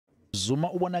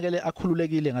Zuma ubonakele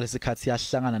akhululekile ngalesikhathi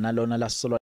yahlangana nalona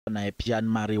lasolwa naye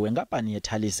Pietermaritzburg wenkapani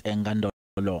neThales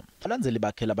enkantolo. Abalandeli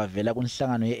bakhe labavela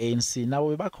kunhlangano ye-ANC nabo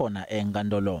bebakhona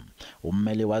enkantolo.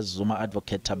 Ummeli waZuma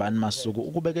advocate Thabani Masuku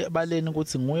ukubeke ebaleni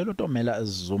ukuthi nguye lotomela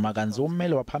Zuma kanzi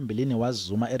ummeli waphambilini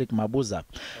waZuma Eric Mabuza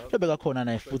lobeka khona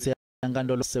naye futhi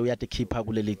enkantolo sewuyatikhipha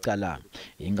kulelicala.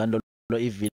 Inkantolo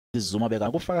ivile Zuma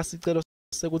beka kufaka sicelo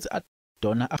sekutsi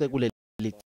adona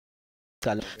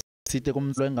kulelicala sithe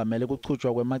kumlwengameli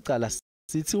kuchutshwa kwemacala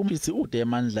sithi umshushisi ude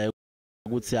emandla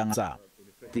ukuthi angasa.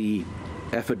 The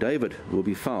affidavit will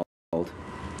be filed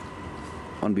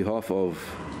on behalf of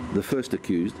the first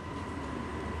accused,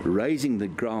 raising the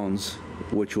grounds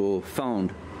which will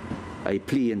found a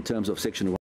plea in terms of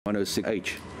section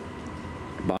 106H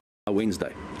by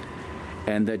Wednesday,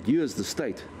 and that you as the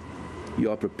state, you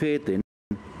are prepared then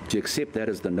to accept that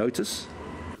as the notice.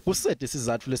 Kusethe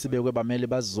isizathu lesibekwe bammeli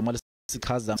baZuma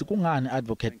sichaza kungani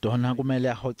advocate dona kumele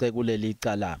ahoce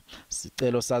kulelicala.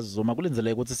 Sicelo saZuma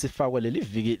kulindeleke ukuthi sifakwe leli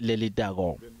viki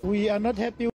lelitako. We are not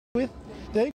happy with.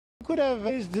 They could have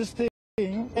raised this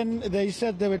thing and they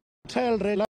said they were trial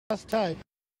last time.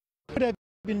 Could have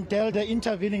been dealt the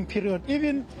intervening period.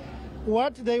 Even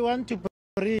what they want to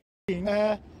bring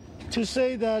to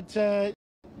say that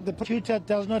the prosecutor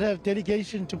does not have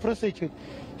delegation to prosecute.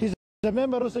 He's a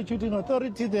member of the prosecuting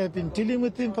authority. They have been dealing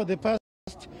with him for the past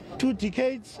 2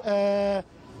 decades,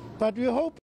 but we're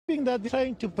hoping that they're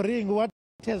trying to bring what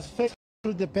has failed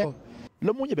through the back.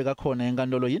 Lomunye bekakhona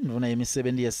enkantolo yinduna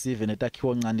yemisebenzi yesive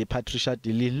netakhiwo ncane Patricia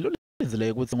Dilili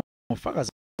lolindeleke ukuthi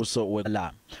ngufakazi wembuso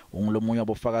wekala. Ungilomunye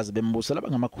wabofakazi bembuso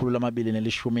labangamakhulu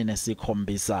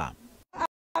 217.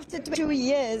 After 2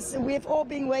 years, we've all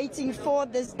been waiting for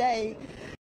this day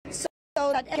so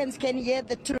that Africans can hear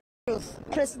the truth.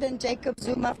 President Jacob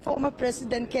Zuma, former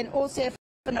president, can also have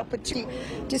an opportunity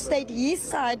to state his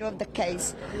side of the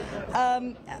case.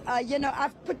 You know,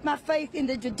 I've put my faith in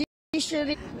the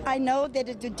judiciary. I know that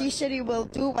the judiciary will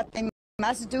do what they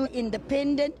must do,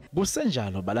 independent.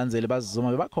 Kusenjalo balandzeli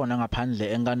baZuma bebakhona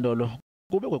ngaphandle enkantolo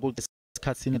kubekwe ukuthi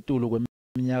isikhatsini etulu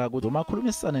kweminyaka ukuthi Zuma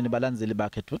akhulumisane nebalandzeli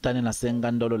bakhe dudane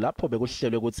nasenkantolo lapho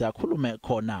bekuhlelwe ukuthi akhulume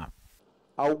khona.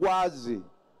 Awukwazi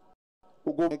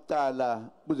ukuqala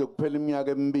kuze kuphela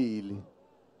iminyaka emibili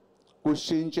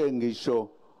kushintshe ngisho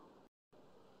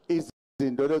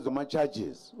izinto lezo ma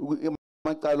charges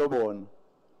amacala obona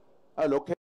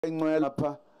alokho encwela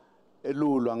lapha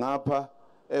elulwa ngapha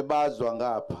ebazwa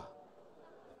ngapha.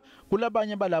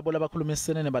 Kulabanye balabo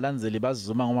labakhulumisene nebalandzeli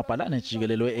baZuma ngomabhalane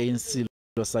jikelelo we-ANC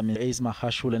loSamile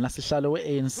Mahashule nasihlalo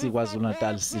we-ANC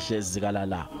KwaZulu-Natal sihle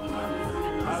Licala.